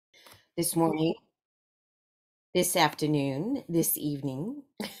this morning, this afternoon, this evening.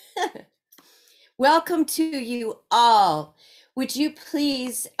 Welcome to you all. Would you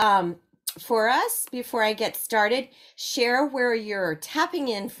please, for us, before I get started, share where you're tapping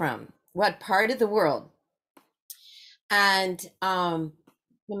in from, what part of the world? And the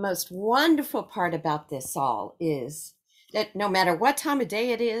most wonderful part about this all is that no matter what time of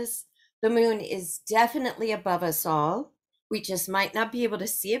day it is, the moon is definitely above us all. We just might not be able to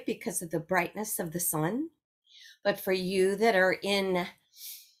see it because of the brightness of the sun. But for you that are in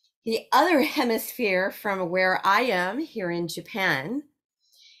the other hemisphere from where I am here in Japan,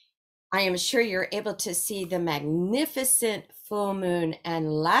 I am sure you're able to see the magnificent full moon. And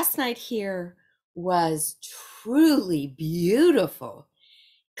last night here was truly beautiful,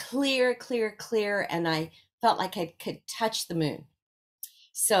 clear, clear, clear. And I felt like I could touch the moon.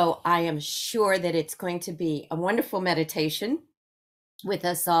 So I am sure that it's going to be a wonderful meditation with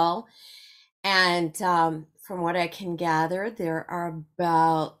us all. And from what I can gather, there are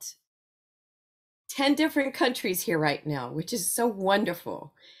about 10 different countries here right now, which is so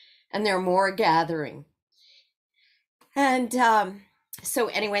wonderful. And there are more gathering. And so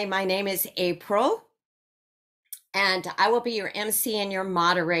anyway, my name is April, and I will be your MC and your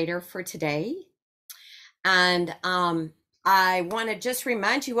moderator for today. And I want to just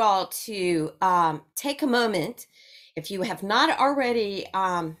remind you all to take a moment, if you have not already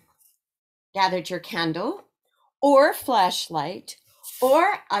gathered your candle or flashlight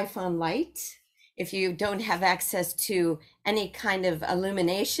or iPhone light. If you don't have access to any kind of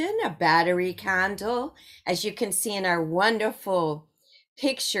illumination, a battery candle, as you can see in our wonderful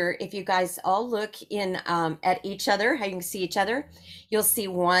picture, if you guys all look in at each other, how you can see each other, you'll see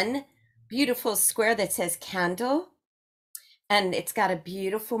one beautiful square that says candle, and it's got a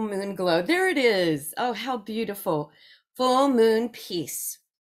beautiful moon glow. There it is. Oh, how beautiful. Full moon peace.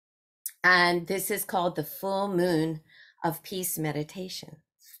 And this is called the full moon of peace meditation.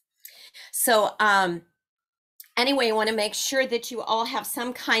 So anyway, I want to make sure that you all have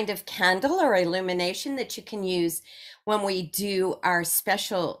some kind of candle or illumination that you can use when we do our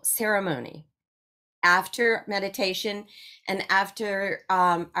special ceremony after meditation and after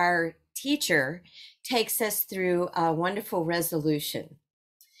our teacher takes us through a wonderful resolution.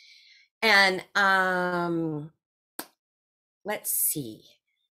 And let's see.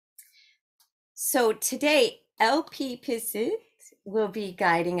 So today, LP Pisit will be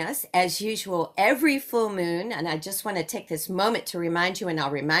guiding us as usual every full moon. And I just want to take this moment to remind you, and I'll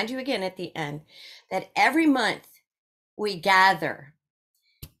remind you again at the end, that every month we gather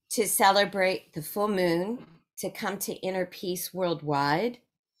to celebrate the full moon, to come to inner peace worldwide,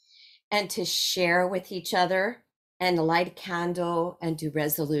 and to share with each other and light a candle and do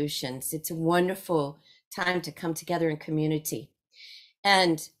resolutions. It's a wonderful time to come together in community.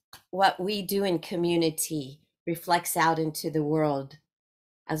 And what we do in community reflects out into the world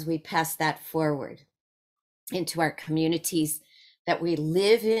as we pass that forward into our communities that we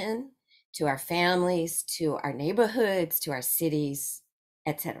live in, to our families, to our neighborhoods, to our cities,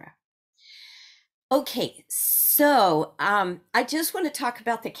 etc. Okay, so I just want to talk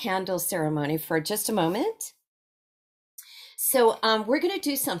about the candle ceremony for just a moment. So we're going to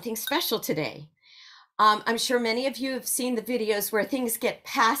do something special today. I'm sure many of you have seen the videos where things get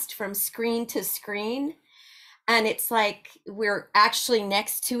passed from screen to screen, and it's like we're actually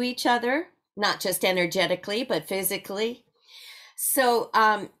next to each other, not just energetically, but physically. So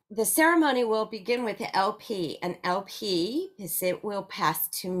the ceremony will begin with the LP, and LP is it will pass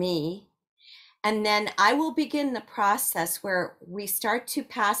to me. And then I will begin the process where we start to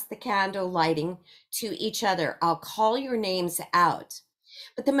pass the candle lighting to each other. I'll call your names out.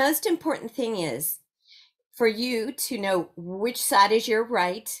 But the most important thing is for you to know which side is your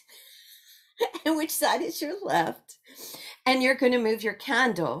right and which side is your left. And you're going to move your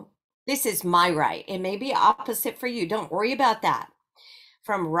candle. This is my right. It may be opposite for you. Don't worry about that.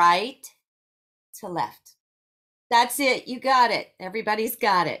 From right to left. That's it. You got it. Everybody's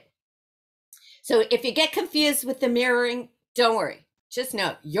got it. So if you get confused with the mirroring, don't worry. Just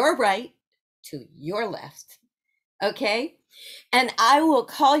know your right to your left. Okay? And I will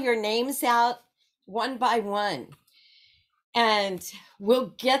call your names out one by one. And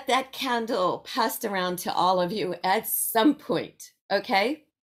we'll get that candle passed around to all of you at some point. Okay?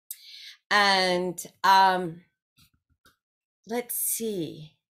 And let's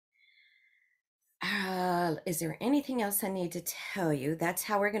see. Is there anything else I need to tell you? That's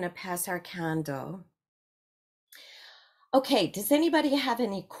how we're going to pass our candle. Okay, does anybody have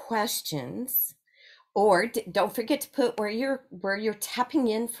any questions? Or don't forget to put where you're tapping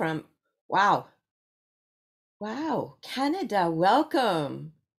in from. Wow. Wow, Canada,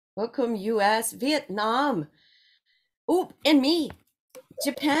 welcome. Welcome, US, Vietnam. Oh, and me,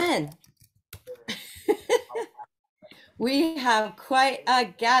 Japan. We have quite a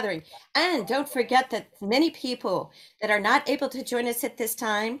gathering. And don't forget that many people that are not able to join us at this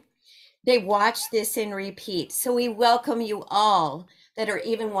time, they watch this in repeat. So we welcome you all that are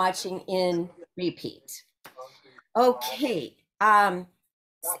even watching in repeat. Okay. Does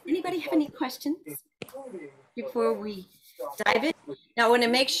anybody have any questions before we dive in? Now, I want to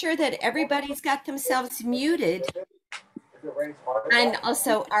make sure that everybody's got themselves muted. And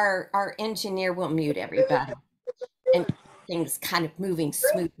also our engineer will mute everybody and things kind of moving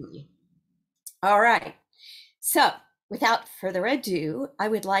smoothly. All right. So without further ado, I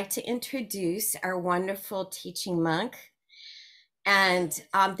would like to introduce our wonderful teaching monk. And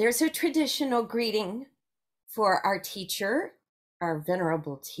there's a traditional greeting for our teacher, our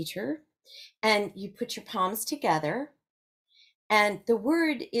venerable teacher. And you put your palms together. And the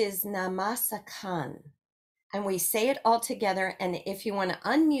word is namasakan. And we say it all together. And if you want to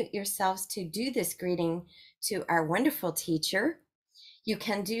unmute yourselves to do this greeting to our wonderful teacher, you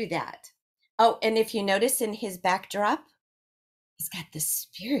can do that. Oh, and if you notice in his backdrop, he's got the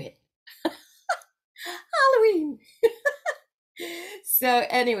spirit. Halloween. So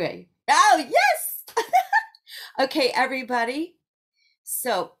anyway, oh, yes. Okay, everybody.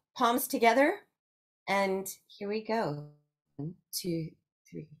 So palms together. And here we go. 1, 2,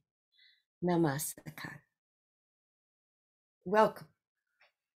 3. Namaskar. Welcome.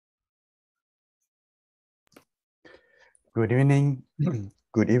 Good evening,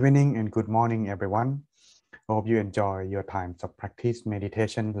 good evening and good morning, everyone. Hope you enjoy your times of practice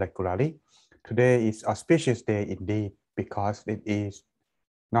meditation regularly. Today is a auspicious day indeed because it is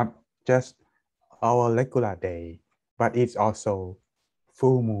not just our regular day, but it's also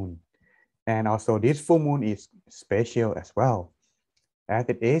full moon. And also this full moon is special as well. As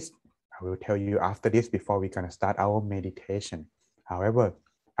it is, I will tell you after this before we're going to start our meditation. However,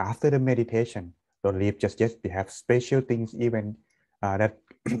 after the meditation, don't leave just yet. We have special things even that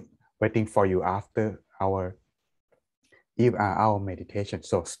waiting for you after our meditation.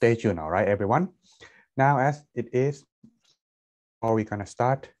 So stay tuned, all right, everyone. Now, as it is, before we're going to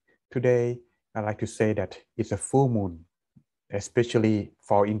start today, I'd like to say that it's a full moon, especially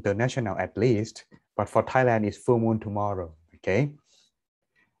for international at least, but for Thailand, it's full moon tomorrow, okay?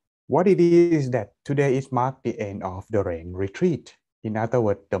 What it is that today is marked the end of the rain retreat. In other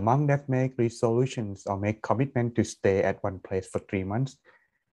words, the monks that make resolutions or make commitment to stay at one place for 3 months,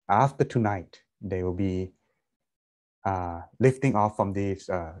 after tonight, they will be lifting off from this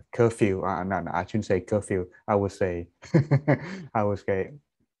curfew. No, I shouldn't say curfew. I would say, I would say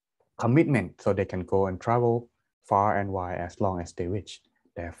commitment, so they can go and travel far and wide as long as they wish.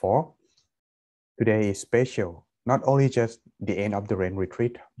 Therefore, today is special. Not only just the end of the rain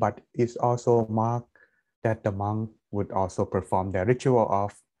retreat, but it's also marked that the monk would also perform their ritual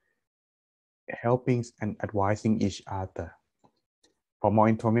of helping and advising each other. For more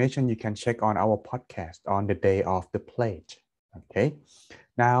information, you can check on our podcast on the day of the pledge. Okay.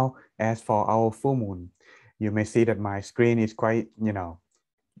 Now, as for our full moon, you may see that my screen is quite,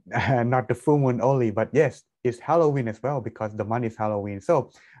 not the full moon only, but yes, it's Halloween as well because the month is Halloween.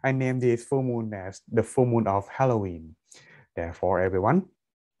 So I named this full moon as the full moon of Halloween. Therefore, everyone,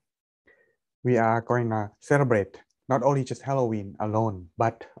 we are going to celebrate not only just Halloween alone,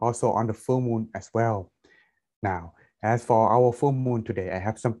 but also on the full moon as well. Now, as for our full moon today, I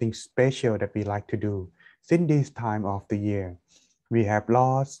have something special that we like to do. Since this time of the year, we have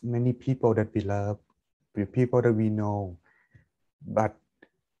lost many people that we love, people that we know. But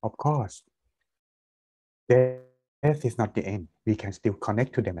of course, death is not the end. We can still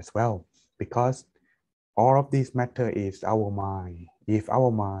connect to them as well because all of this matter is our mind. If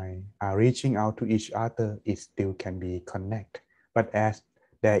our mind are reaching out to each other, it still can be connect. But as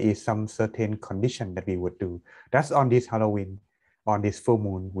there is some certain condition that we would do. That's on this Halloween, on this full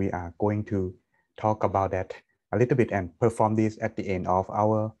moon, we are going to talk about that a little bit and perform this at the end of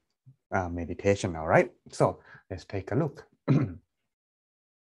our meditation, all right? So let's take a look.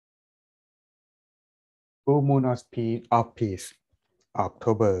 Full moon of peace,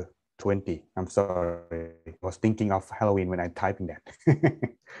 October 20. I'm sorry, I was thinking of Halloween when I'm typing that.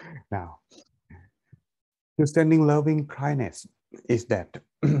 Now, understanding loving kindness is that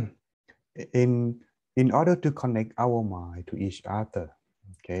in order to connect our mind to each other,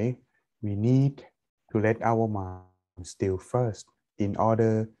 okay, we need to let our mind still first in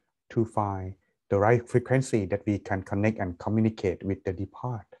order to find the right frequency that we can connect and communicate with the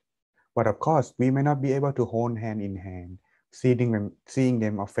depart. But of course, we may not be able to hold hand in hand, seeing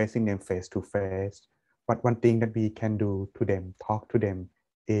them or facing them face to face. But one thing that we can do to them, talk to them,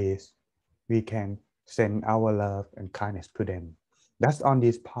 is we can send our love and kindness to them. That's on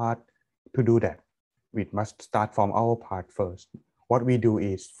this part. To do that, we must start from our part first. What we do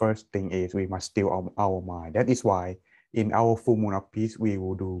is, first thing is we must still our mind. That is why in our full moon of peace, we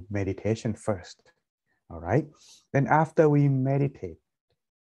will do meditation first. All right. Then after we meditate,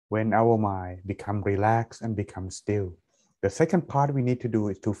 when our mind become relaxed and become still, the second part we need to do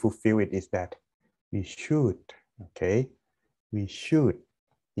is to fulfill it is that we should, okay, we should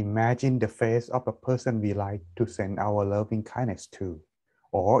imagine the face of a person we like to send our loving kindness to.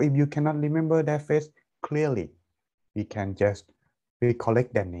 Or if you cannot remember their face clearly, we can just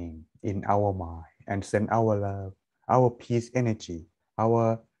recollect their name in our mind and send our love, our peace energy,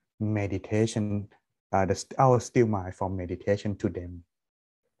 our meditation, our still mind from meditation to them.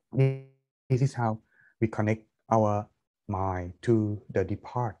 This is how we connect our mind to the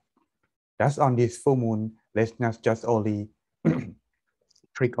depart. That's on this full moon. Let's not just only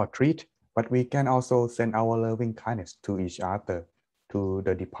trick or treat, but we can also send our loving kindness to each other, to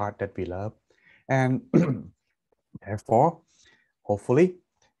the depart that we love. And therefore, hopefully,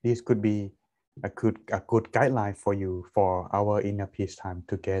 this could be a good guideline for you for our inner peace time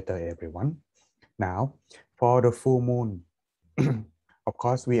together, everyone. Now, for the full moon, of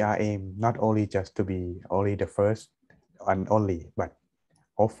course, we are aimed not only just to be only the first and only, but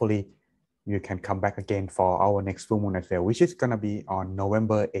hopefully you can come back again for our next full moon as well, which is going to be on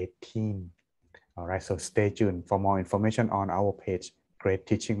November 18. All right, so stay tuned for more information on our page, Great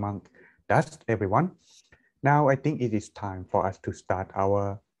Teaching Monk. That's everyone. Now I think it is time for us to start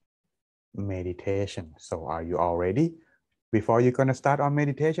our meditation. So are you all ready? Before you're going to start on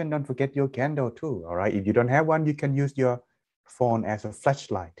meditation, don't forget your candle too. All right, if you don't have one, you can use your phone as a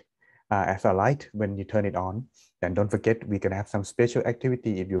flashlight, as a light when you turn it on. Then don't forget, we're going to have some special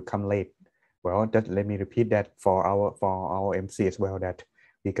activity if you come late. Well, just let me repeat that for our MC as well, that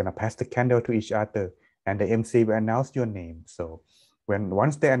we're going to pass the candle to each other and the MC will announce your name. So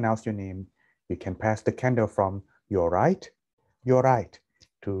once they announce your name, you can pass the candle from your right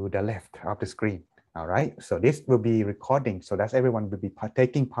to the left of the screen. All right, so this will be recording, so that everyone will be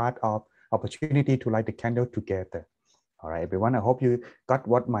taking part of opportunity to light the candle together. All right, everyone, I hope you got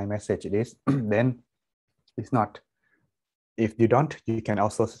what my message is. Then it's not, if you don't, you can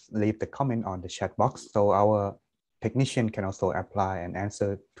also leave the comment on the chat box, so our technician can also apply and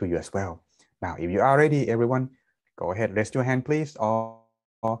answer to you as well. Now, if you are ready, everyone, go ahead, raise your hand, please, or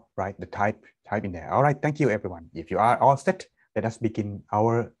write the type in there. All right, thank you, everyone. If you are all set, let us begin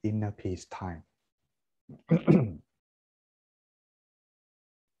our inner peace time.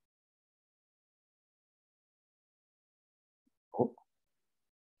 Oh,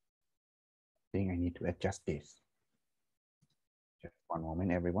 I think I need to adjust this. Just one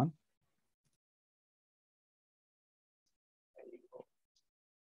moment, everyone.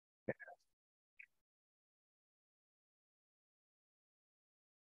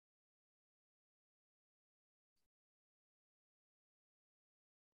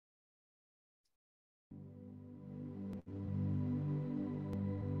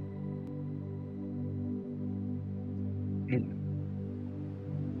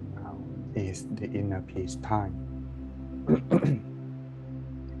 Now is the inner peace time.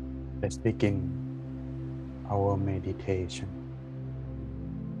 Let's begin our meditation.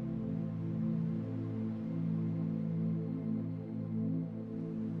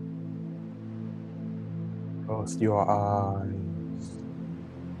 Close your eyes.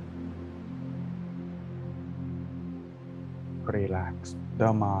 Relax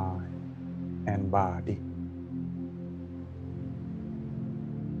the mind and body.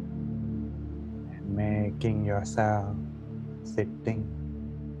 And making yourself sitting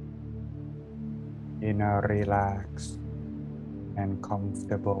in a relaxed and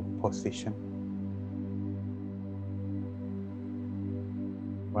comfortable position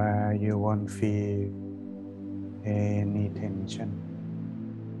where you won't feel any tension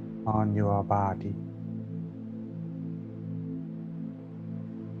on your body.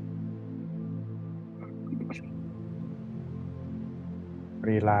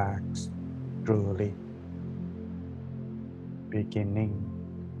 Relax truly, beginning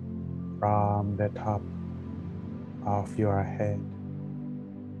from the top of your head.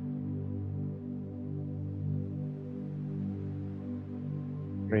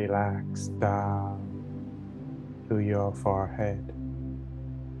 Relax down to your forehead.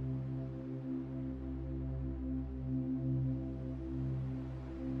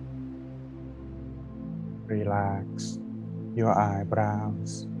 Relax your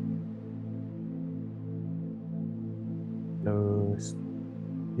eyebrows. Loose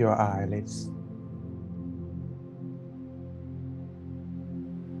your eyelids.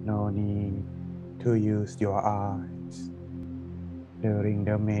 No need to use your eyes during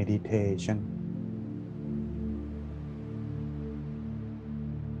the meditation,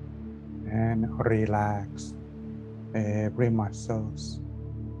 and relax every muscles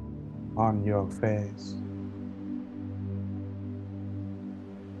on your face,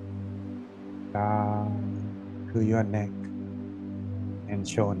 down to your neck and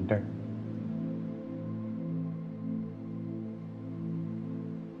shoulder.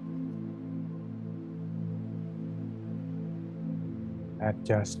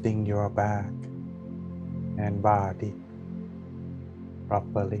 Adjusting your back and body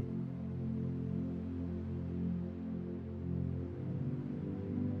properly,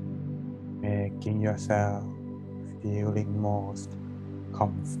 making yourself feeling most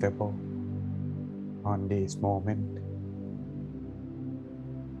comfortable on this moment.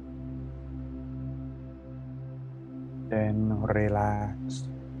 Then relax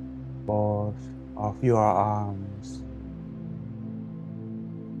both of your arms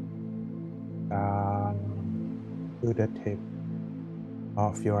down to the tip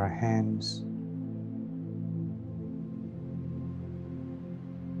of your hands.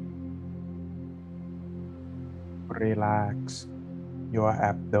 Relax your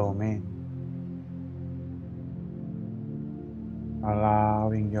abdomen,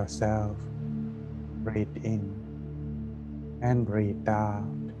 allowing yourself breathe in and breathe out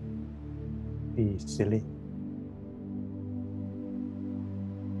easily.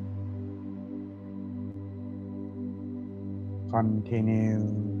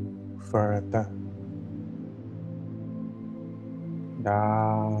 Continue further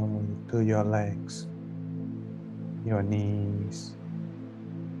down to your legs, your knees,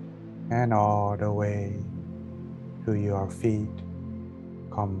 and all the way to your feet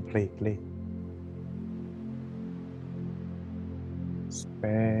completely.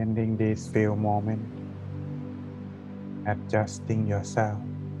 Spending this few moments adjusting yourself,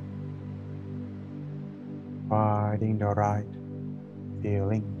 finding the right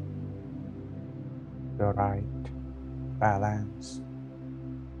feeling, the right balance.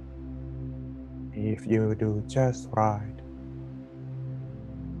 If you do just right,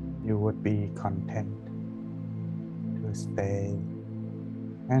 you would be content to stay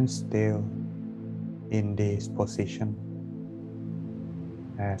and still in this position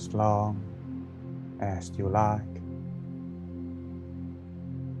as long as you like.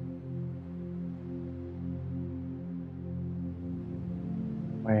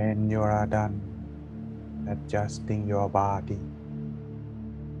 When you are done adjusting your body,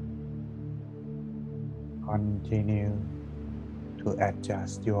 continue to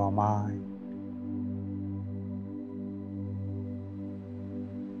adjust your mind.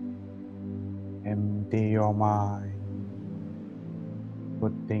 Empty your mind,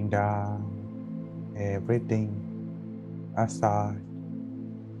 putting down everything aside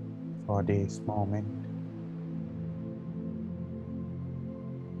for this moment.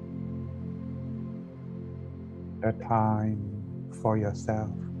 The time for yourself,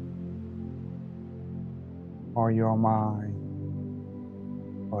 for your mind,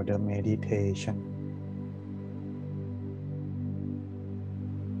 for the meditation.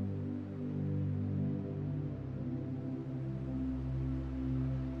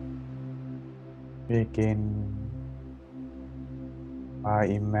 Begin by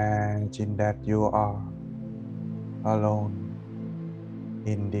imagine that you are alone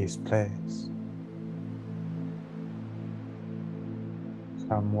in this place,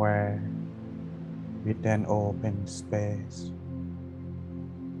 somewhere with an open space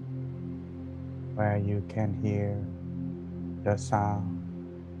where you can hear the sound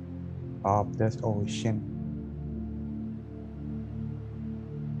of the ocean.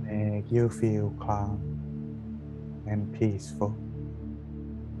 Make you feel calm and peaceful,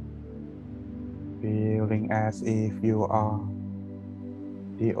 feeling as if you are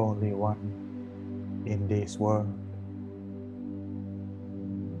the only one in this world.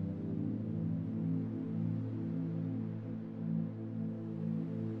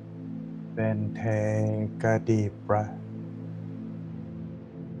 Then take a deep breath.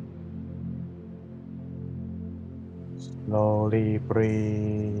 Slowly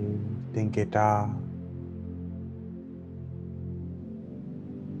breathing it out.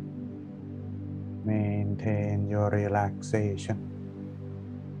 Maintain your relaxation.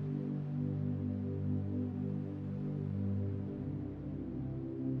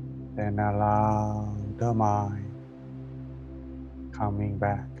 Then allow the mind coming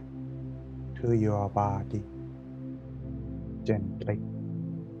back to your body gently,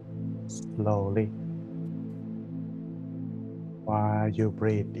 slowly. While you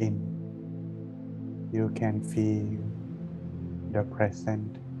breathe in, you can feel the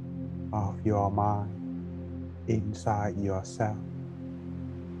presence of your mind inside yourself.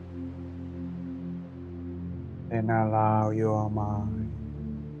 Then allow your mind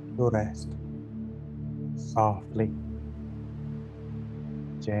to rest softly,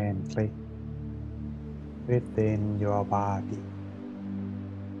 gently within your body.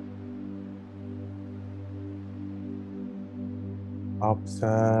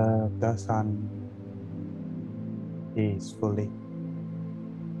 Observe the sun peacefully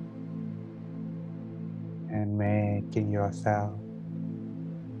and making yourself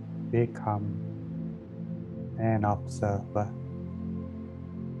become an observer.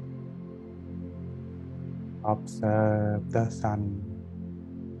 Observe the sun.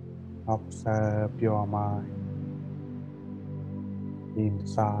 Observe your mind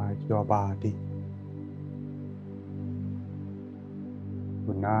inside your body.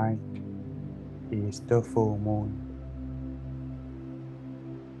 Tonight is the full moon.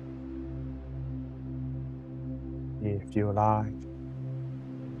 If you like,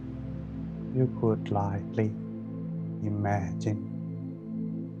 you could lightly imagine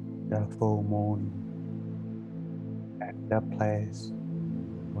the full moon at the place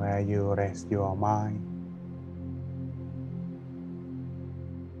where you rest your mind.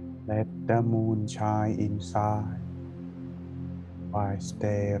 Let the moon shine inside while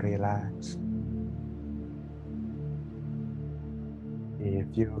stay relaxed. If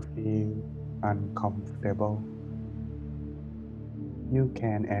you feel uncomfortable, you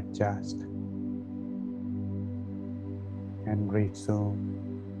can adjust and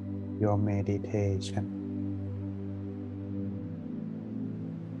resume your meditation.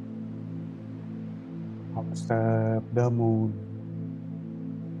 Observe the moon.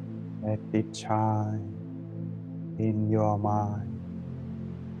 Let it shine in your mind.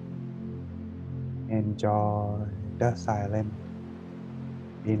 Enjoy the silence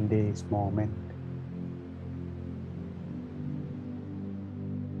in this moment.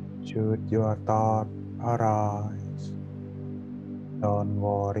 Should your thought arise, don't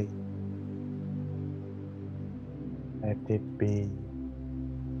worry. Let it be.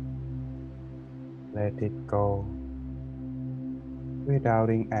 Let it go without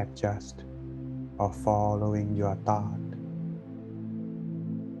adjust or following your thought.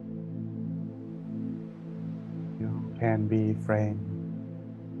 You can be friend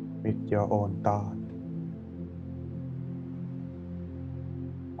with your own thought.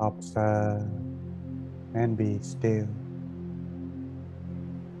 Observe and be still.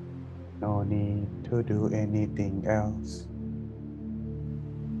 No need to do anything else.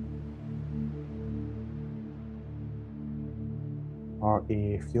 Or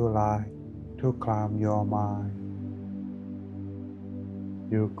if you like to calm your mind,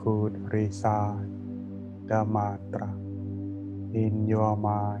 you could recite the mantra in your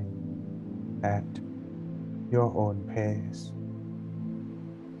mind at your own pace.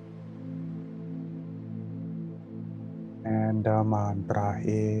 And the mantra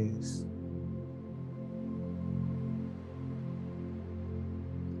is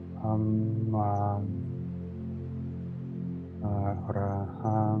Dhamma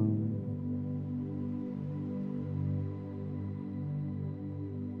Arahang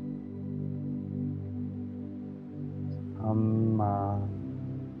Dhamma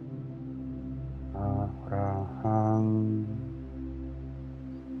Arahang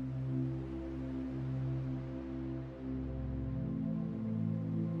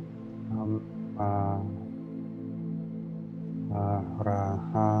Dhamma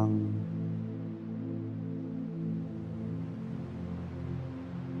Arahang.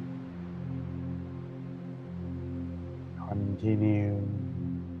 Continue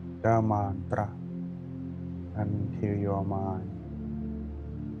the mantra until your mind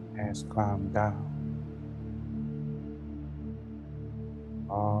has calmed down.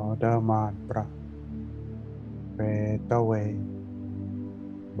 Or the mantra fade away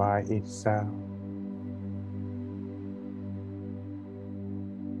by itself.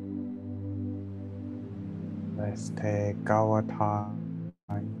 Let's take our time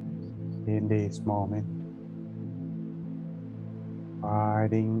in this moment,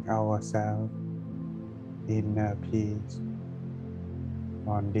 finding ourselves inner peace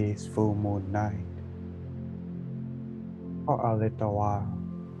on this full moon night for a little while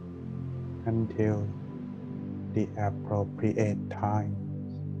until the appropriate time.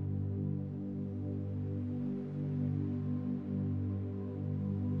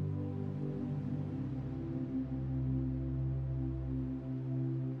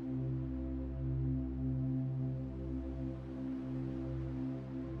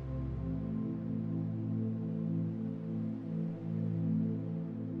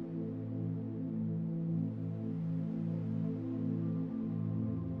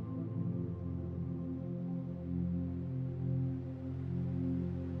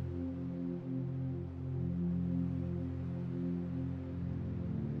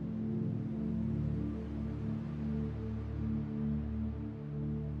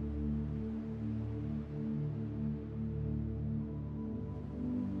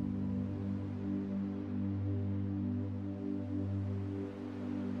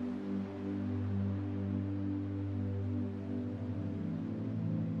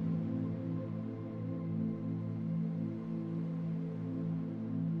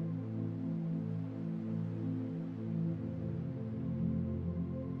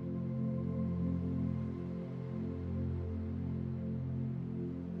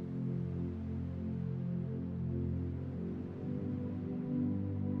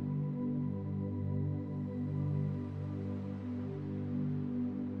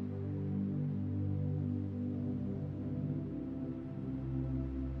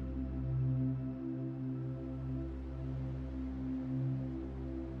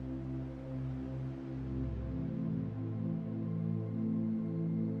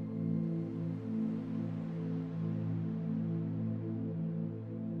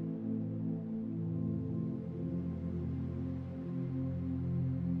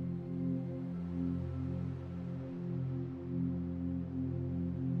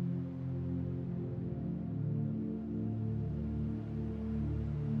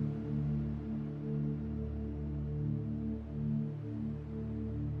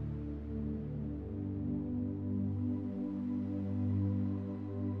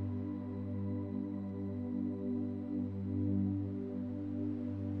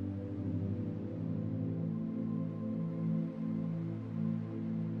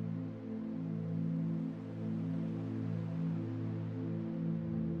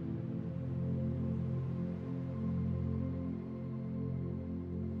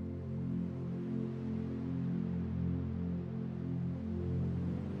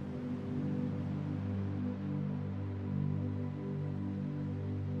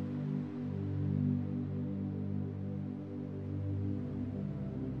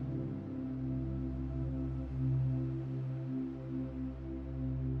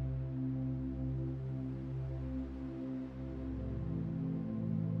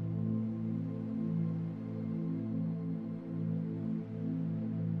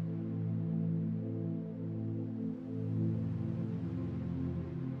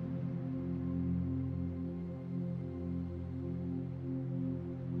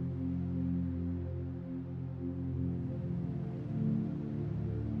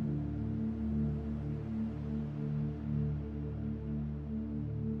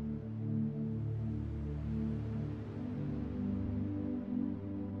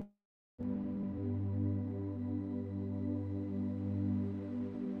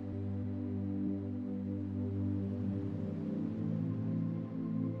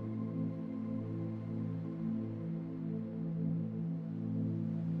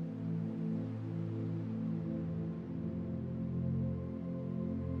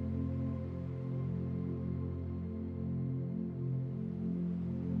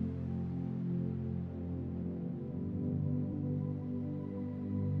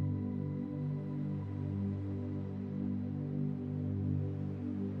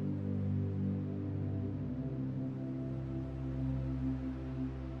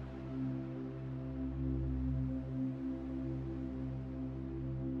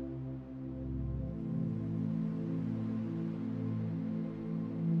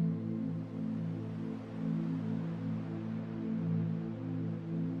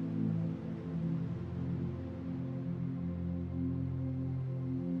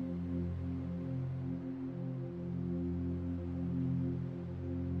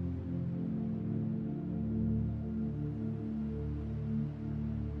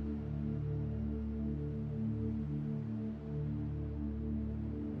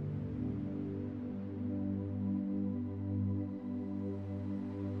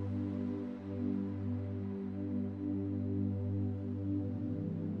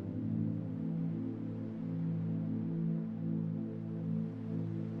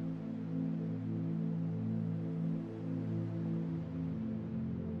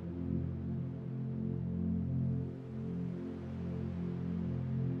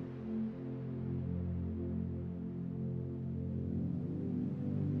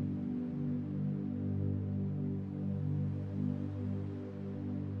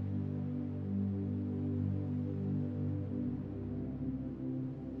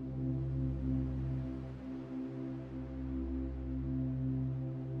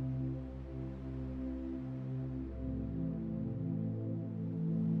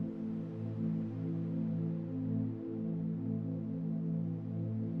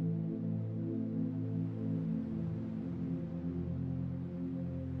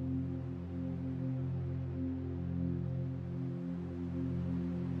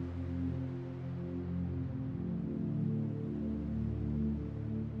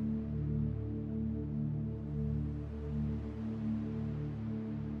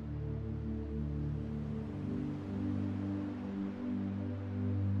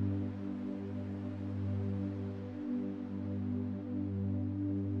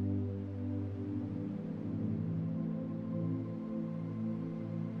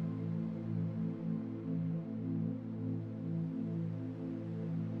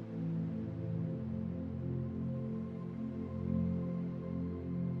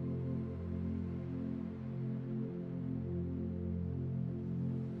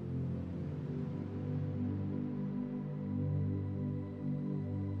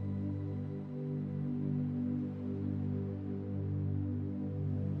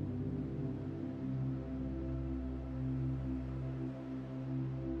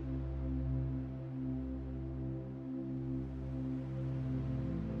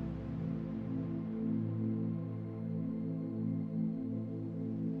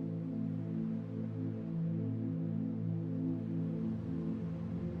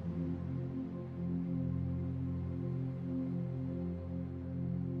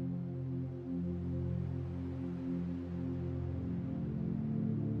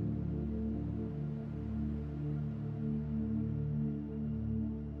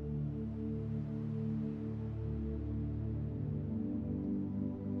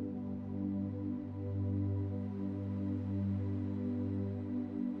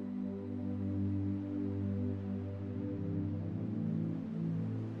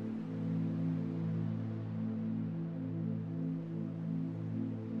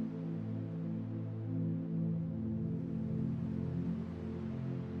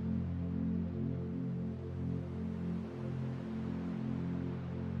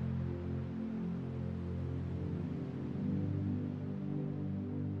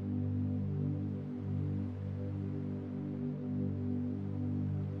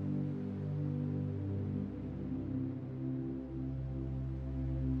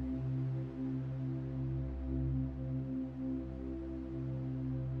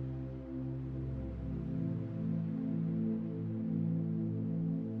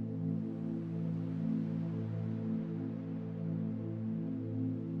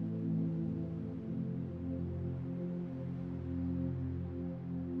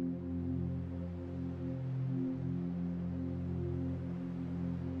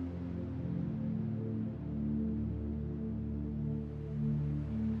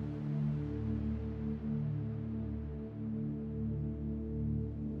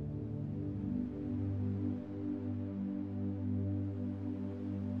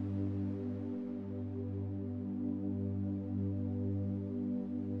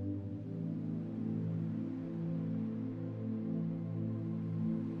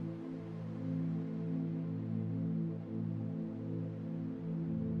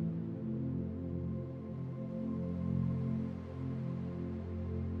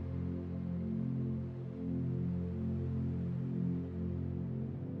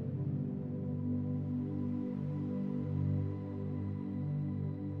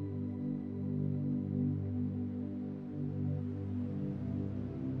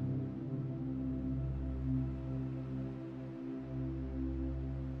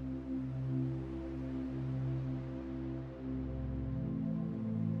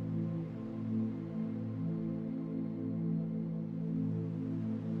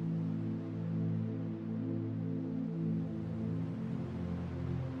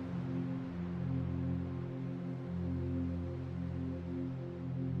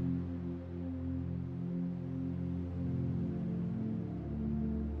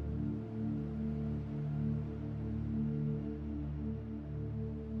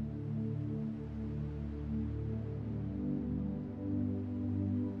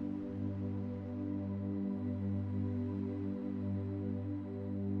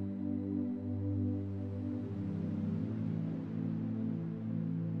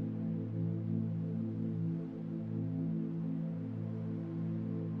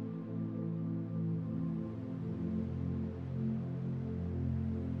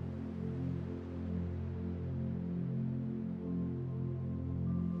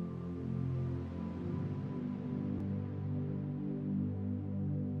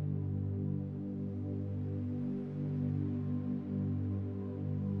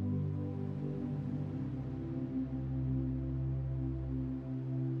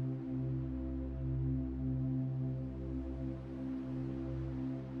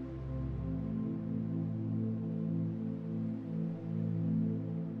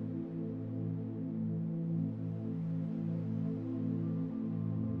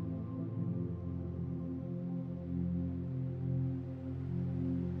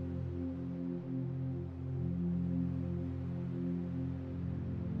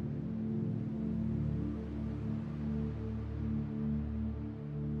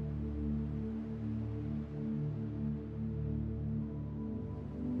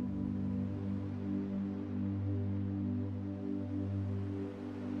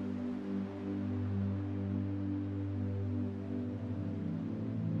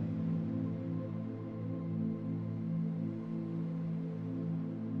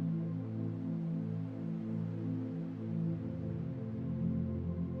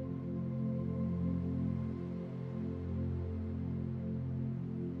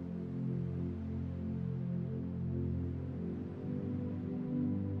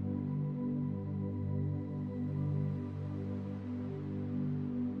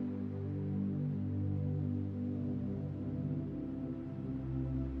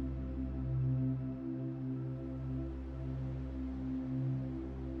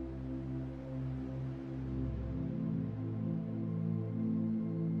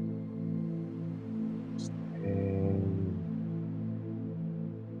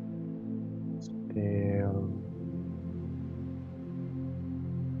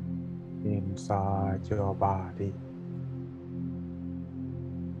 inside your body.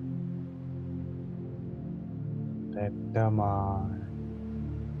 Let the mind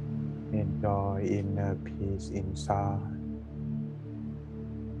enjoy inner peace inside.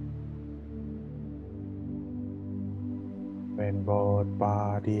 When both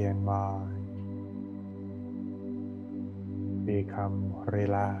body and mind become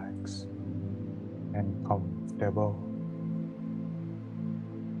relaxed and comfortable,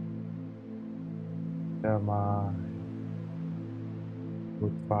 the mind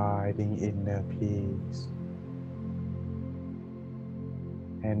would finding inner peace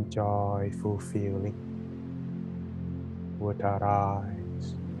and joyful feeling would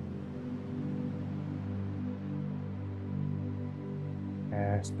arise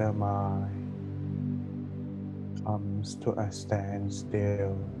as the mind comes to a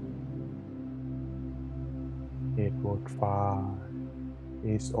standstill. It would find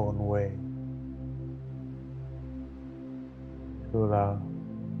its own way to love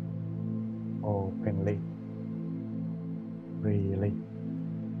openly, freely.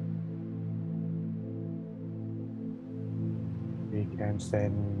 We can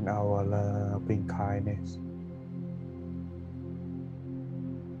send our loving kindness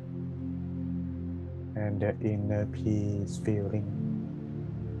and the inner peace feeling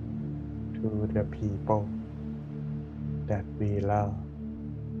to the people that we love,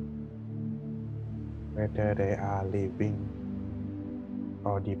 whether they are living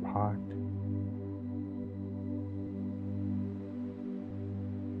or depart.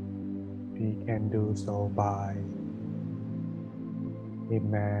 We can do so by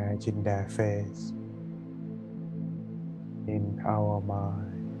imagine their face in our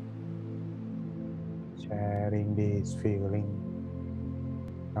mind, sharing this feeling,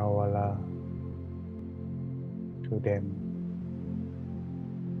 our love to them.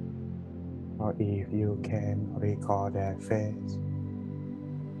 Or if you can recall their face,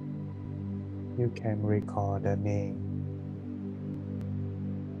 you can recall the name,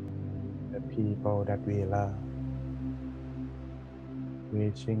 the people that we love,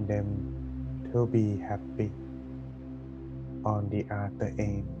 wishing them to be happy on the other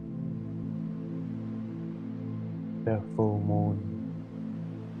end. The full moon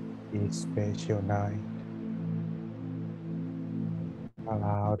is special night.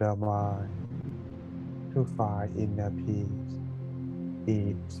 Allow the mind to find inner peace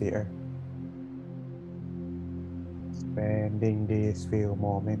easier. Spending this few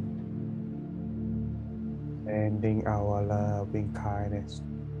moments, sending our loving kindness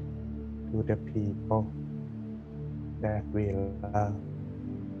to the people that we love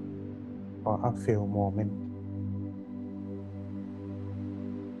for a few moments.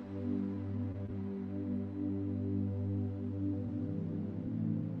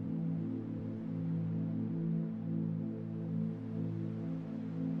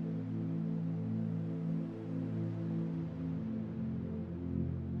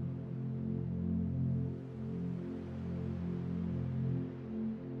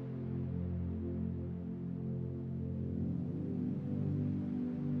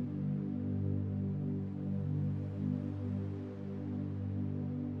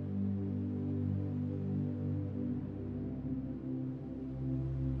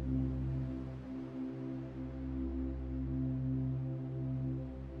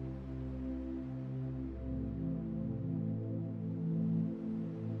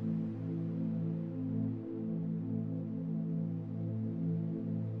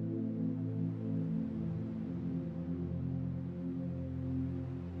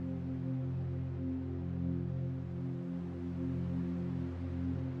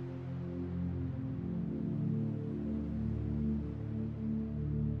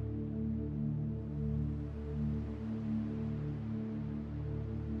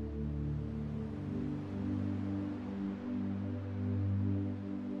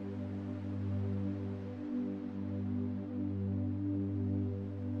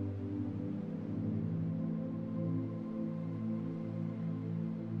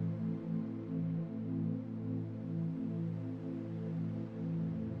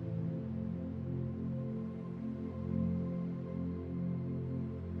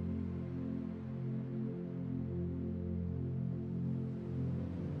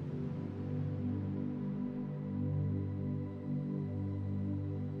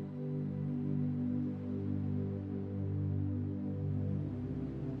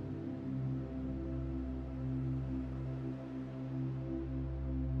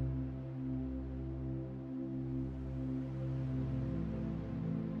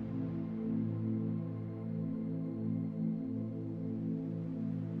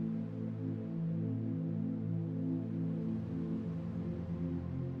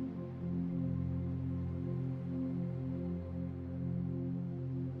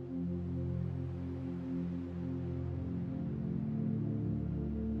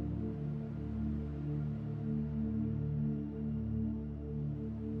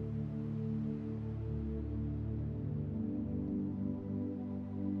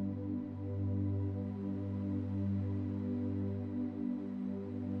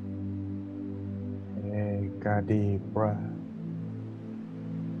 Take a deep breath.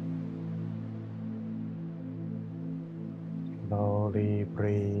 Slowly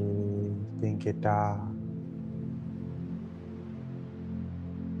breathe, think it out.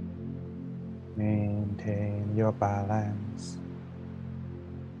 Maintain your balance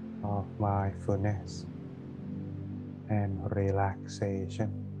of mindfulness and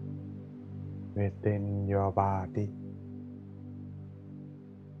relaxation within your body.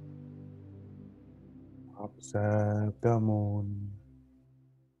 Observe the moon.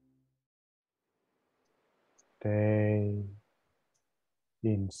 Stay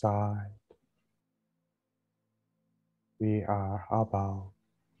inside. We are about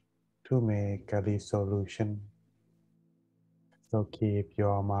to make a resolution. So keep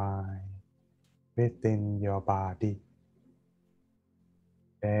your mind within your body.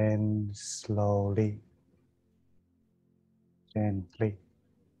 Then slowly, gently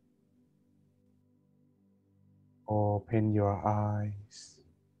open your eyes.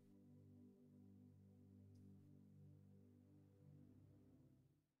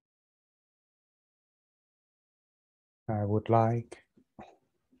 I would like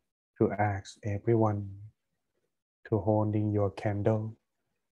to ask everyone to holding your candle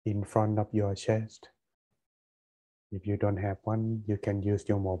in front of your chest. If you don't have one, you can use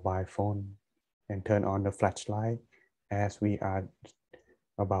your mobile phone and turn on the flashlight as we are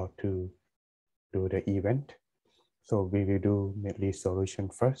about to do the event. So we will do medley solution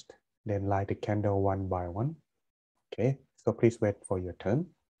first, then light the candle one by one. Okay, so please wait for your turn.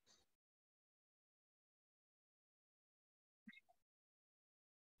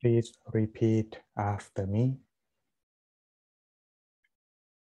 Please repeat after me.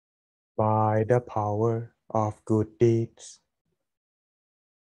 By the power of good deeds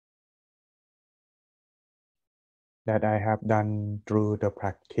that I have done through the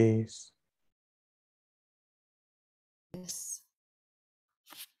practice Yes.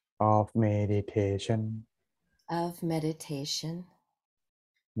 of meditation, Of meditation,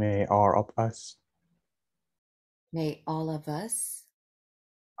 may all of us, may all of us,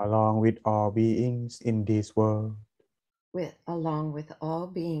 along with all beings in this world, along with all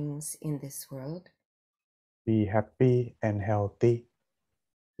beings in this world, be happy and healthy,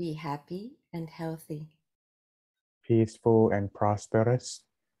 be happy and healthy, peaceful and prosperous,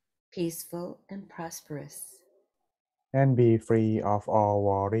 peaceful and prosperous, and be free of all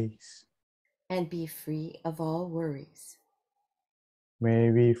worries. and be free of all worries.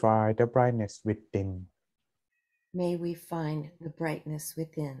 May we find the brightness within May we find the brightness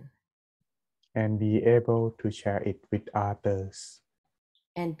within and be able to share it with others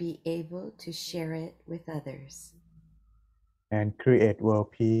and be able to share it with others and create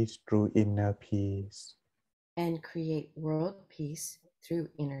world peace through inner peace. and create world peace through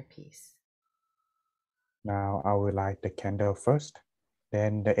inner peace. Now I will light the candle first,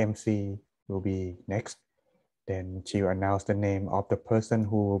 then the MC will be next. Then she will announce the name of the person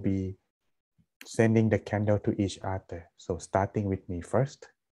who will be sending the candle to each other. So starting with me first.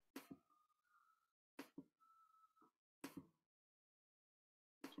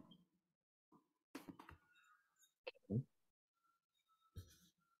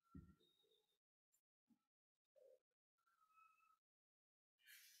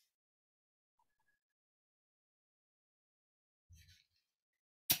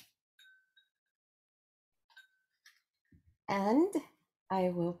 And I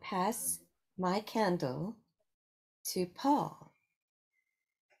will pass my candle to Paul.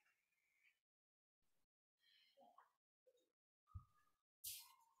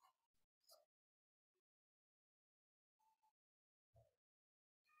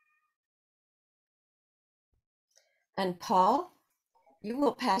 And Paul, you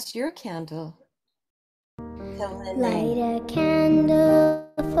will pass your candle to Light Lene. a candle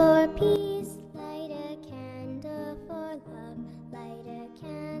for peace, light a candle for love, light a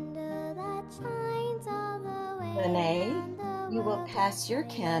candle that shines all the way Lene, around the you will world. pass your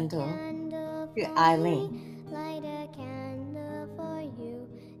Light a candle candle to for Eileen. me, light a candle for you,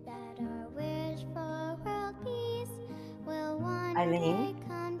 that our wish for world peace will one Eileen, day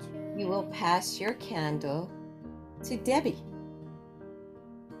come true. you will pass your candle to Debbie.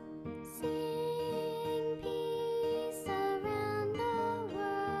 Sing peace around the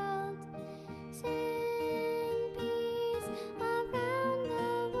world. Sing peace around the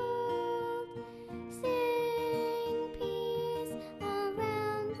world. Sing peace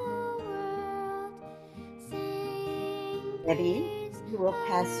around the world. Sing Debbie, peace you will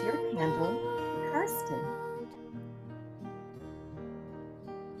pass your around candle the to Karsten. world.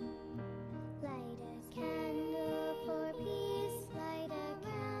 Light a candle for peace, light a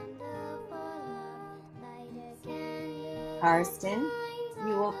candle for love, light Karsten,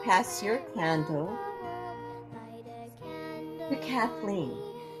 you will pass your candle to Kathleen.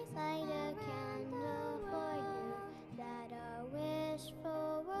 Light a candle for you, that our wish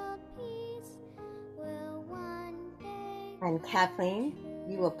for world peace will one day And Kathleen,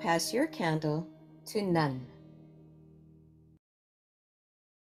 you will pass your candle to Nun.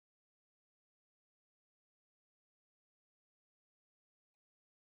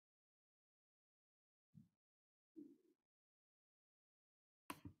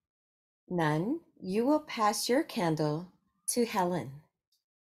 Nun, you will pass your candle to Helen.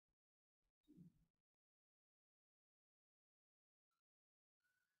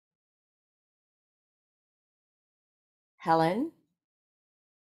 Helen,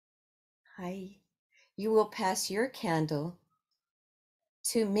 hi. You will pass your candle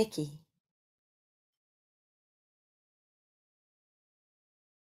to Mickey.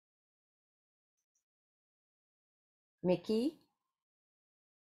 Mickey,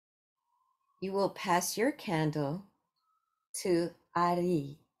 you will pass your candle to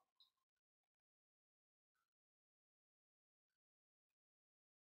Ari.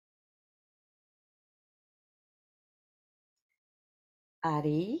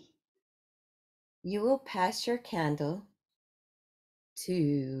 Ari, you will pass your candle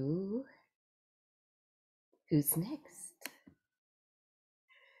to, who's next?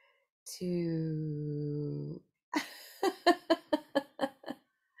 To,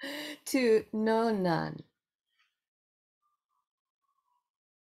 to Nonan.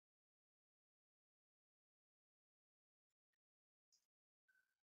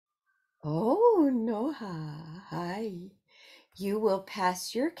 Oh, Noha, hi. You will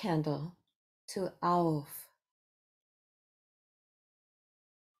pass your candle to Auf.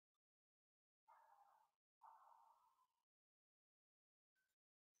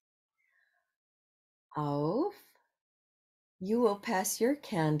 Auf, you will pass your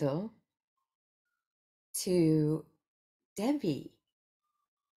candle to Debbie.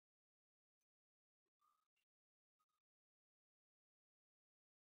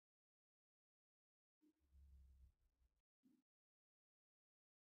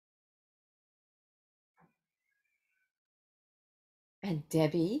 And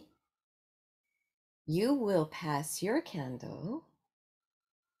Debbie, you will pass your candle,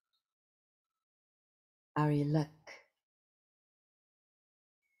 Ariluk.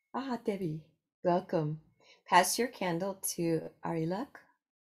 Ah, Debbie, welcome. Pass your candle to Ariluk.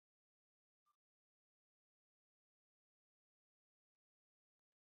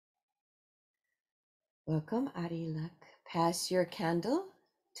 Welcome, Ariluk. Pass your candle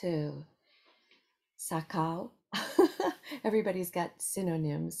to Sakau. Everybody's got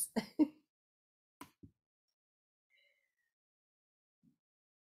synonyms.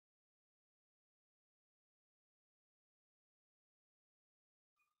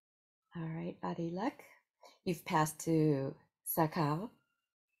 All right, Ariluk, you've passed to Sakau,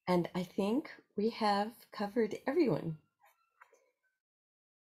 and I think we have covered everyone.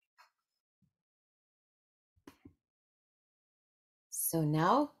 So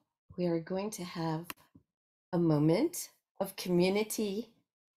now we are going to have a moment of community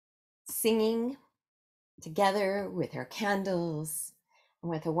singing together with our candles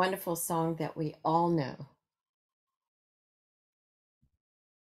and with a wonderful song that we all know.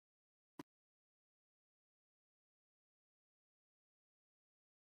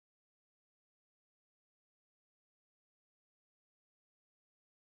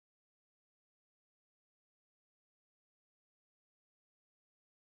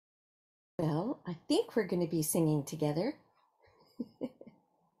 Well, I think we're going to be singing together.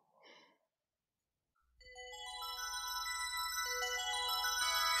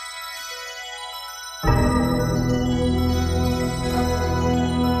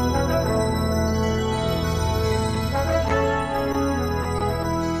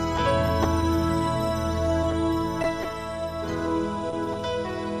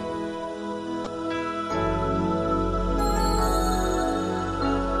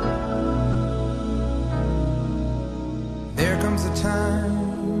 There comes a time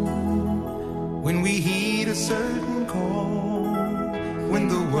when we heed a certain call, when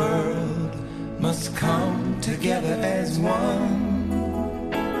the world must come together as one.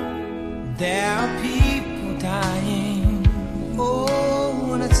 There are people dying. Oh,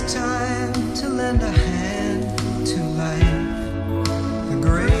 when it's time to lend a hand to life, the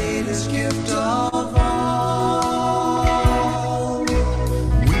greatest gift of all.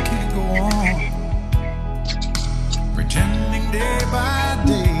 We can't go on pretending day by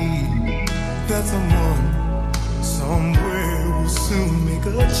day that someone somewhere will soon make a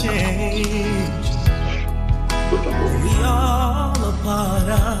change. We are part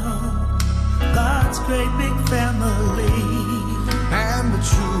of God's great big family. And the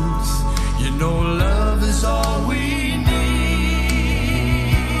truth, you know, love is all we need.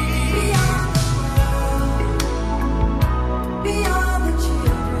 Beyond the world, beyond the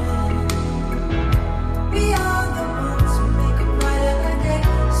children, beyond the ones who make a brighter day.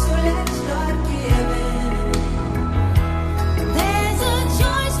 So let's start giving. There's a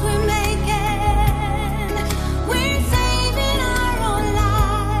choice we're making. We're saving our own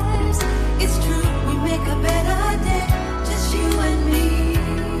lives. It's true, we make a better day, just you and me.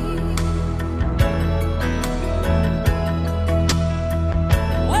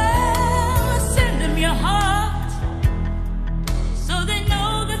 Well, send them your heart so they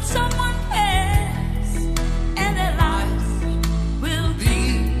know that someone cares and their lives will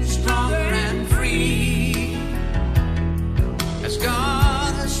Be stronger and free, as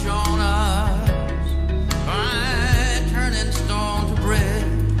God has shown us by turning stone to bread.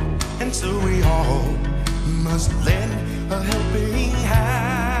 And so we all must lend a helping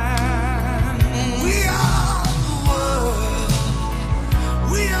hand. We are the world,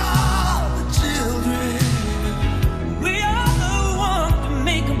 we are the children, we are the ones to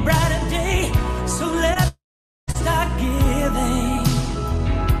make a brighter day. So let's start giving.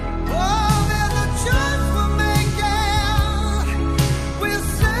 Oh, there's a choice we're making. We're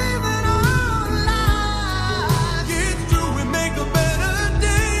saving our lives. It's true, we make a better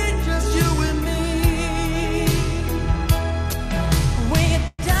day, just you and me. When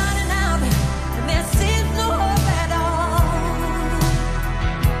you're down and out and there seems no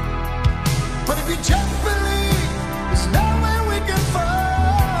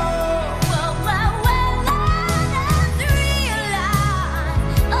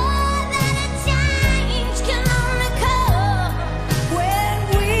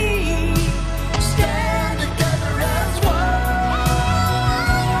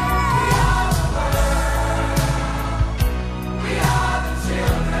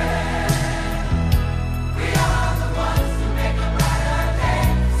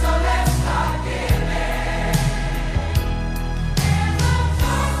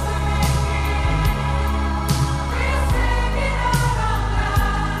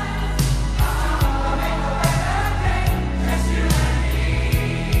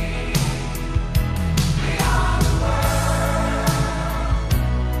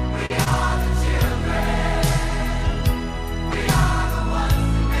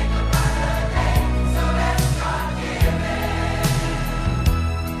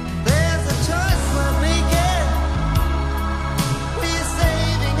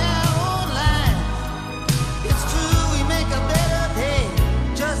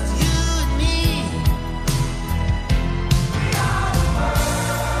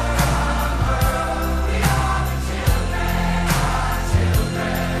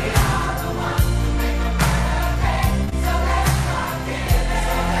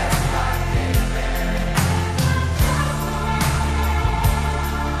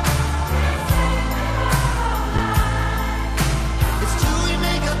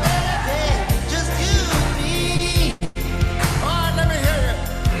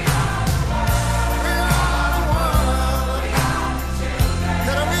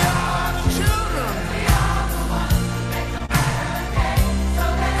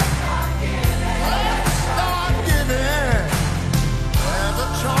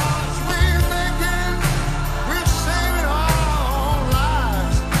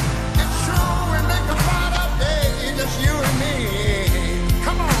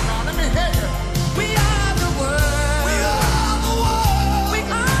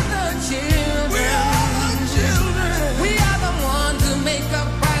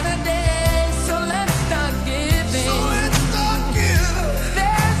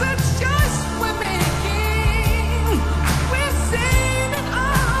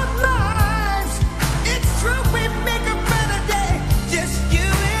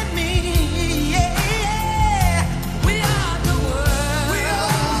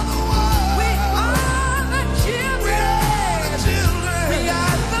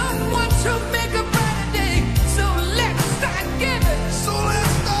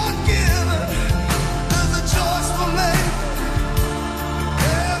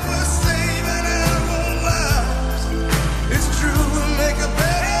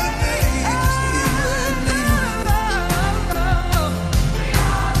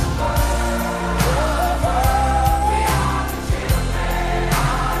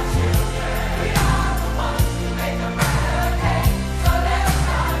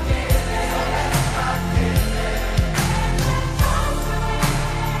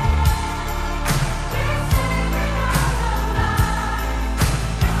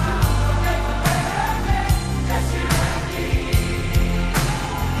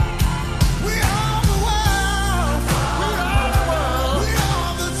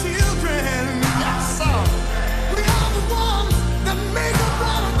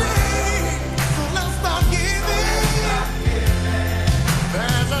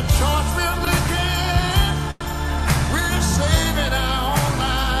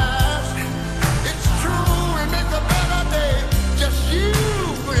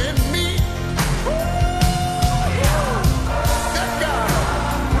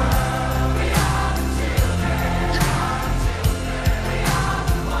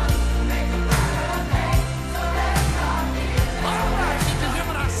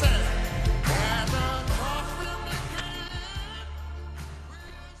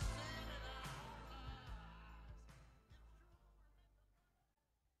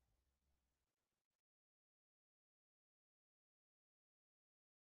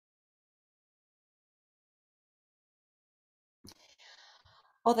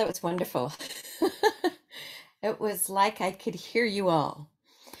Oh, that was wonderful. It was like I could hear you all.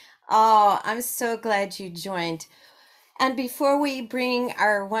 Oh, I'm so glad you joined. And before we bring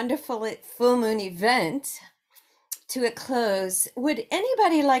our wonderful full moon event to a close, would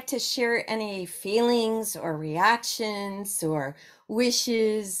anybody like to share any feelings or reactions or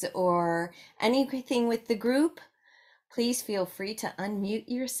wishes or anything with the group? Please feel free to unmute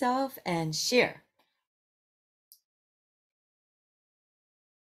yourself and share.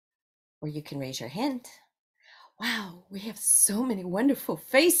 Or you can raise your hand. Wow, we have so many wonderful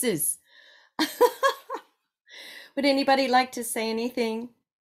faces. Would anybody like to say anything?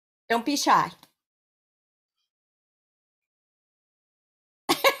 Don't be shy.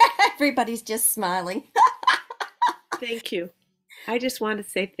 Everybody's just smiling. Thank you. I just want to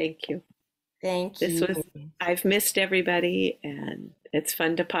say thank you. Thank you. I've missed everybody, and it's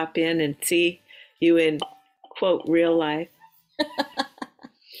fun to pop in and see you in, quote, real life.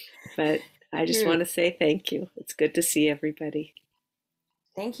 But I just want to say thank you. It's good to see everybody.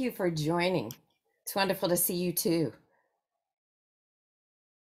 Thank you for joining. It's wonderful to see you too.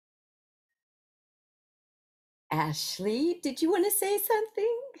 Ashley, did you want to say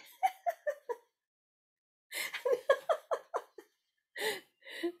something?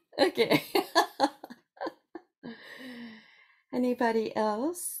 Okay. Anybody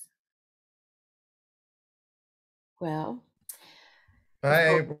else? Well.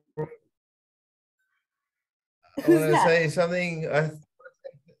 Hi, April. I want to say something.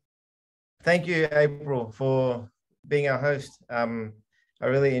 Thank you, April, for being our host. I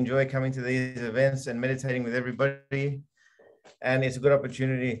really enjoy coming to these events and meditating with everybody. And it's a good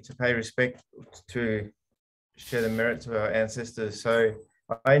opportunity to pay respect, to share the merit to our ancestors. So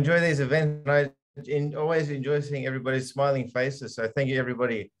I enjoy these events, and I always enjoy seeing everybody's smiling faces. So thank you,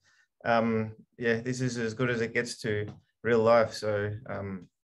 everybody. Yeah, this is as good as it gets to real life. So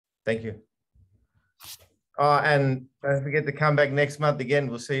thank you. Oh, and don't forget to come back next month again.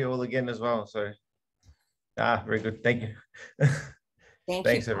 We'll see you all again as well. So, very good. Thank you.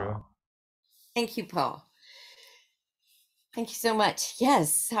 Thanks, you, everyone. Thank you, Paul. Thank you so much.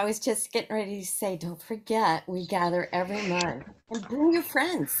 Yes, I was just getting ready to say, don't forget, we gather every month, and bring your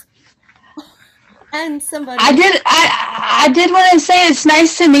friends. And somebody. I did want to say it's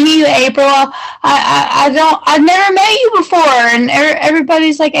nice to meet you, April. I've never met you before, and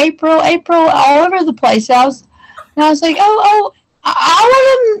everybody's like April all over the place. I was like, I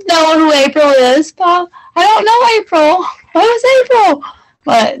want to know who April is, but I don't know April. Who's April?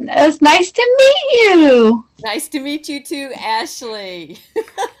 But it's nice to meet you. Nice to meet you too, Ashley.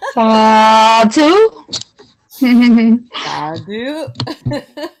 Sadhu. Sadhu.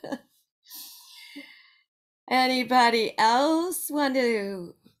 Anybody else want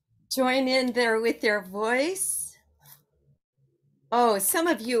to join in there with their voice? Oh, some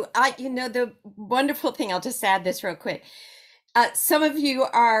of you, you know, the wonderful thing, I'll just add this real quick. Some of you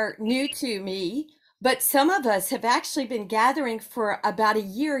are new to me, but some of us have actually been gathering for about a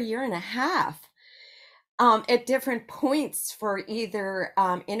year and a half at different points for either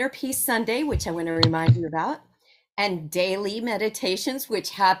Inner Peace Sunday, which I want to remind you about, and daily meditations,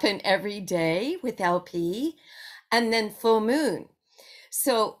 which happen every day with LP, and then full moon.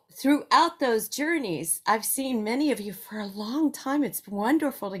 So throughout those journeys, I've seen many of you for a long time. It's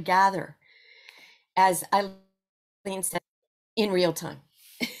wonderful to gather, as Eileen said, in real time.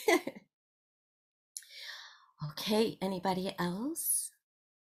 Okay, anybody else?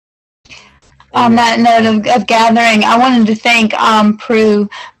 On that note of gathering, I wanted to thank Prue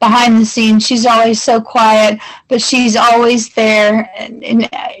behind the scenes. She's always so quiet, but she's always there, and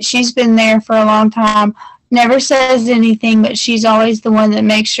she's been there for a long time. Never says anything, but she's always the one that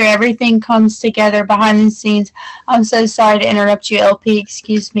makes sure everything comes together behind the scenes. I'm so sorry to interrupt you, LP.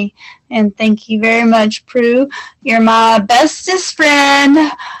 Excuse me. And thank you very much, Prue. You're my bestest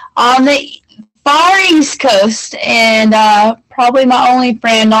friend on the far East Coast, and probably my only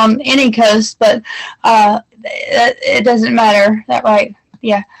friend on any coast, but it doesn't matter. That right?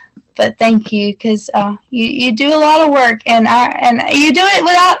 Yeah. But thank you, because you do a lot of work, and you do it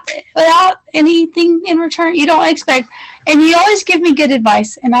without anything in return. You don't expect, and you always give me good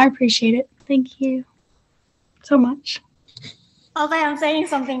advice, and I appreciate it. Thank you so much. Okay, I'm saying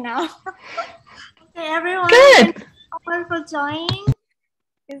something now. Okay, everyone. Good. Thank you for joining.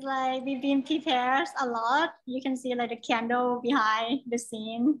 It's like we've been prepared a lot. You can see like the candle behind the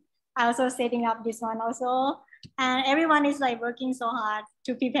scene. I also setting up this one also. And everyone is like working so hard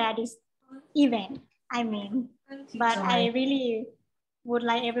to prepare this event. I mean, but I really would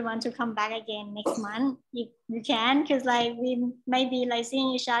like everyone to come back again next month if you can, because like we might be like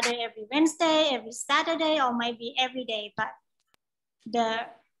seeing each other every Wednesday, every Saturday, or maybe every day. But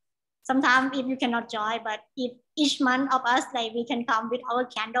sometimes if you cannot join, but if each month of us, like we can come with our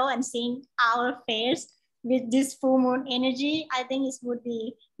candle and sing our face with this full moon energy, I think it would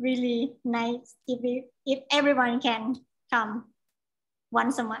be really nice if everyone can come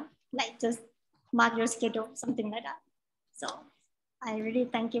once a month, like just mark your schedule, something like that. So I really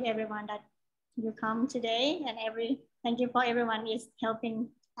thank you everyone that you come today, and thank you for everyone is helping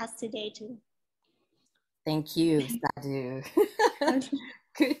us today too. Thank you, Sadhu.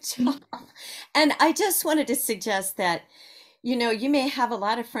 Good job. And I just wanted to suggest that, you know, you may have a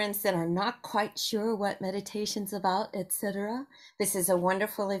lot of friends that are not quite sure what meditation's about, etc. This is a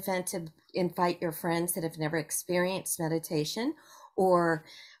wonderful event to invite your friends that have never experienced meditation or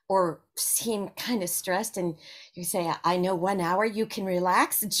seem kind of stressed, and you say, I know 1 hour you can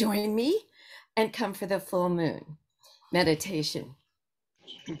relax, join me and come for the full moon meditation.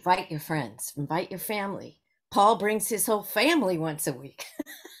 Invite your friends, invite your family. Paul brings his whole family once a week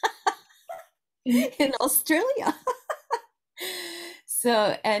in Australia.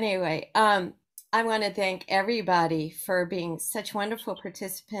 So anyway, I want to thank everybody for being such wonderful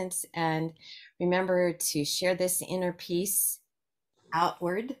participants, and remember to share this inner peace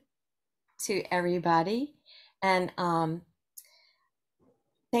outward to everybody. And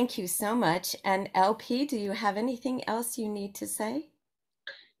thank you so much. And LP, do you have anything else you need to say?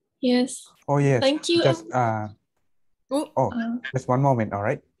 Yes. Oh yes. Thank you. Just just one moment. All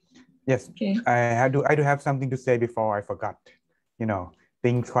right. Yes. Okay. I do have something to say before I forgot. You know,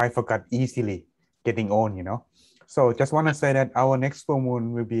 things I forgot easily getting on, you know. So just want to say that our next full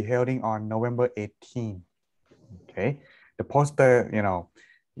moon will be holding on November 18. Okay. The poster, you know,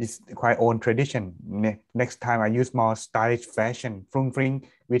 is quite old tradition. Next time I use more stylish fashion, fring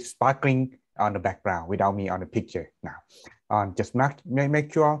with sparkling on the background without me on the picture now. Just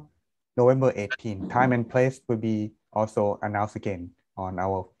make sure November 18, time and place will be also announced again on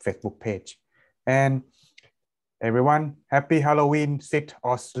our Facebook page. And everyone, happy Halloween, sit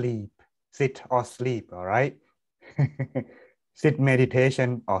or sleep, all right? Sit,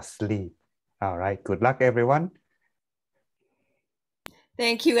 meditation or sleep. All right, good luck everyone.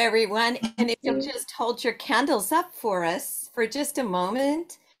 Thank you everyone. And if you'll just hold your candles up for us for just a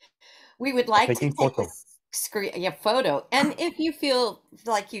moment, we would like to take a photo. And if you feel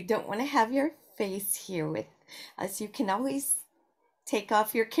like you don't want to have your face here with us, you can always take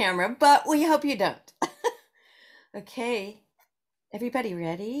off your camera, but we hope you don't. Okay, everybody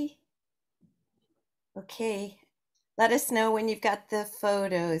ready? Okay, let us know when you've got the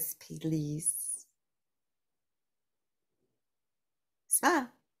photos, please. Smile.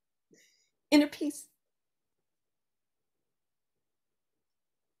 Inner peace.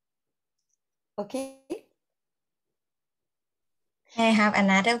 Okay. Can I have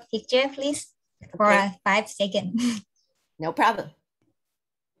another picture, please? For 5 seconds. No problem.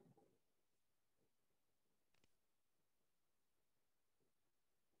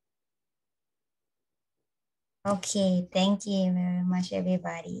 Okay, thank you very much,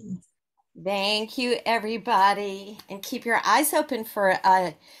 everybody. Thank you, everybody. And keep your eyes open for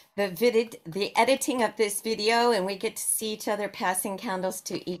the editing of this video, and we get to see each other passing candles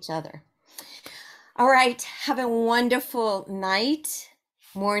to each other. All right, have a wonderful night,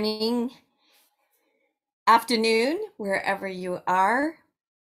 morning, afternoon, wherever you are.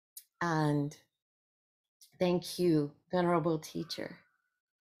 And thank you, Venerable Teacher.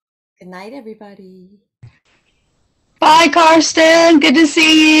 Good night, everybody. Bye, Karsten. Good to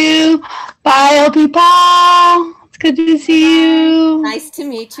see you. Bye, LP Paul. It's good to see you. Nice to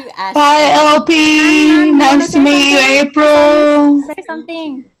meet you, Ashley. Bye, LP. Nice to meet you, April. Say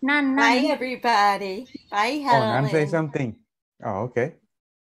something. Nan. Bye, everybody. Bye, Helen. Oh, Nan say something. Oh, okay.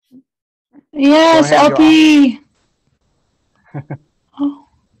 Yes, ahead, LP.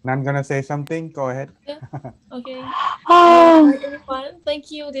 Nan gonna say something. Go ahead. Yeah. Okay. Oh. Hi, everyone.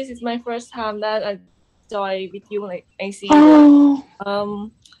 Thank you. This is my first time that I join with you. Like I see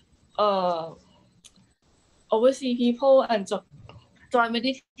overseas people and join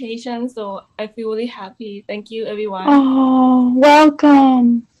meditation. So I feel really happy. Thank you, everyone. Oh,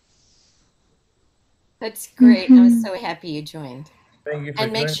 welcome. That's great. I'm so happy you joined. Thank you for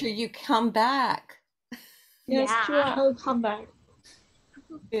and make joining. sure you come back. Yes, sure. I'll come back.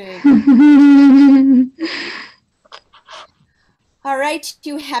 Good. All right,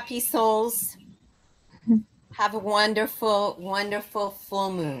 you happy souls. Have a wonderful, wonderful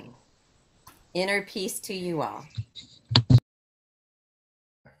full moon. Inner peace to you all.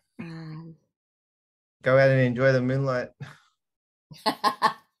 Go out and enjoy the moonlight.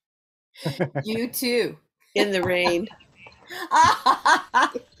 You too. In the rain.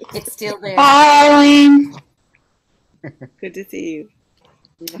 It's still there. Bye, Eileen. Good to see you.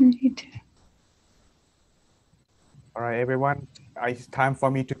 You too. All right, everyone. It's time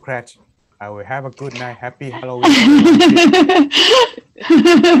for me to crash. I will have a good night. Happy Halloween, everyone.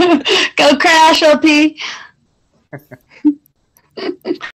 Go crash, OP.